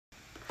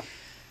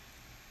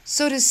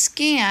So to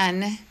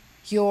scan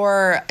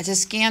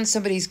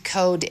somebody's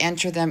code to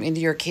enter them into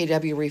your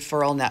KW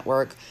referral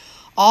network,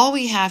 all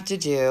we have to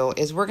do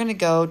is we're going to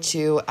go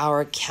to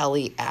our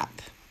Kelly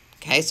app.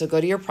 Okay, so go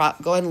ahead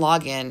and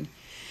log in.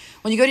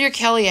 When you go to your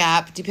Kelly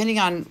app, depending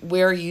on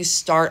where you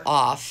start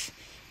off,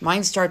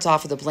 mine starts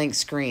off with a blank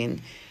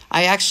screen.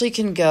 I actually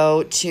can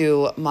go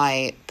to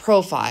my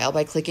profile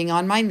by clicking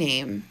on my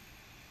name.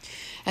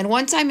 And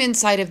once I'm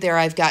inside of there,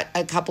 I've got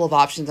a couple of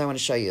options I want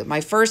to show you. My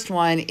first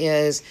one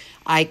is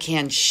I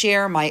can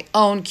share my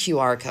own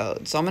QR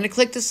code. So I'm going to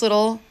click this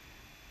little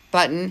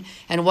button,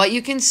 and what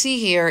you can see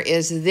here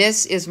is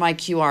this is my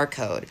QR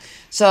code.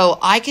 So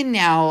I can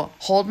now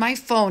hold my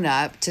phone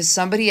up to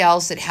somebody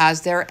else that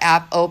has their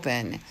app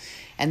open,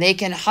 and they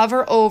can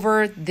hover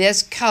over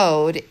this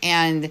code,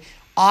 and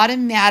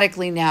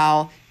automatically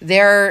now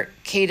their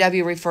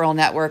KW referral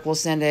network will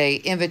send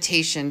an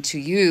invitation to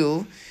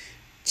you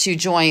to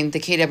join the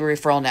KW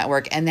referral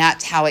network, and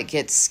that's how it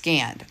gets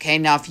scanned. Okay,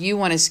 now if you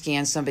want to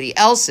scan somebody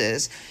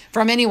else's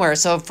from anywhere,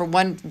 so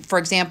for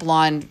example,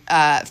 on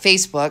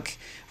Facebook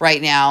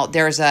right now,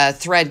 there's a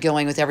thread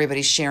going with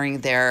everybody sharing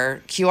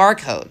their QR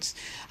codes.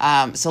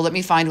 So let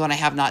me find one I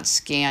have not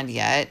scanned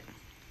yet.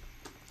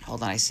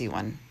 Hold on, I see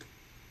one.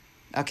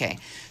 Okay,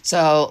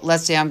 so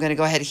let's say I'm going to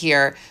go ahead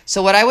here.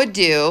 So what I would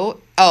do,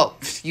 oh,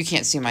 you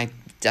can't see my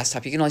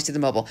desktop, you can only see the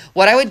mobile.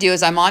 What I would do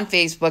is I'm on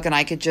Facebook, and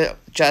I could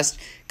just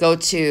go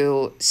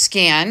to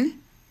scan,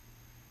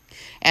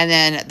 and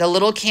then the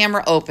little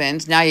camera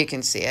opens. Now you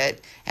can see it,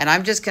 and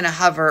I'm just going to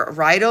hover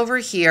right over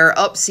here.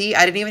 Oh, see,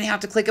 I didn't even have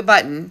to click a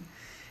button.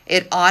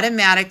 It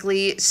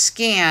automatically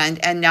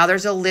scanned, and now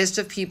there's a list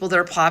of people that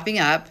are popping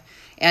up,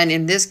 and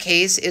in this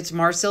case it's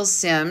Marcel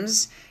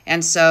Sims,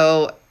 and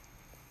so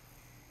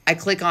I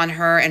click on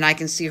her and I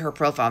can see her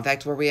profile. In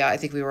fact, I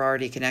think we were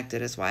already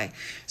connected is why.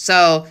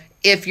 So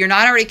if you're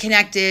not already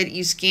connected,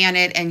 you scan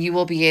it, and you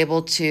will be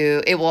able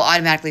to, it will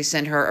automatically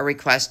send her a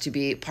request to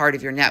be part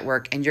of your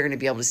network, and you're going to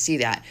be able to see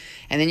that.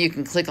 And then you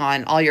can click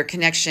on all your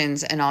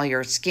connections and all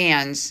your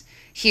scans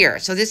here.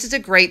 So this is a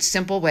great,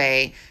 simple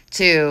way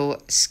to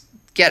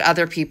get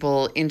other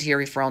people into your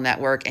referral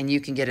network, and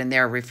you can get in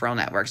their referral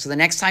network. So the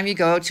next time you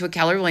go to a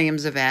Keller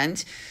Williams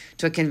event,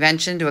 to a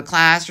convention, to a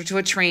class, or to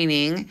a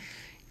training,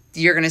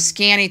 you're going to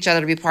scan each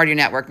other to be part of your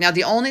network. Now,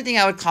 the only thing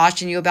I would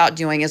caution you about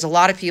doing is a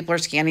lot of people are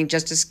scanning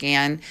just to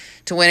scan,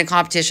 to win a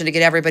competition, to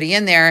get everybody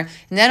in there.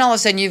 And then all of a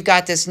sudden you've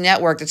got this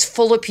network that's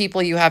full of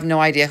people you have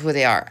no idea who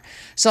they are.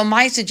 So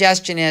my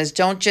suggestion is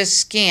don't just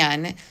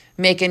scan,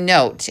 make a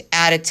note,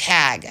 add a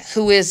tag.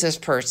 Who is this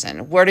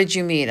person? Where did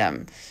you meet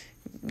them?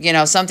 You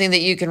know, something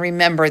that you can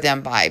remember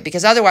them by,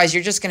 because otherwise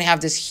you're just going to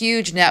have this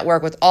huge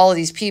network with all of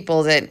these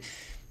people that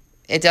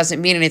it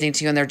doesn't mean anything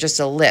to you, and they're just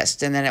a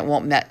list, and then it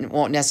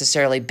won't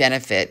necessarily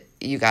benefit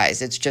you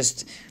guys. It's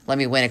just, let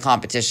me win a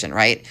competition,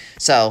 right?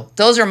 So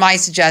those are my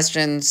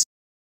suggestions.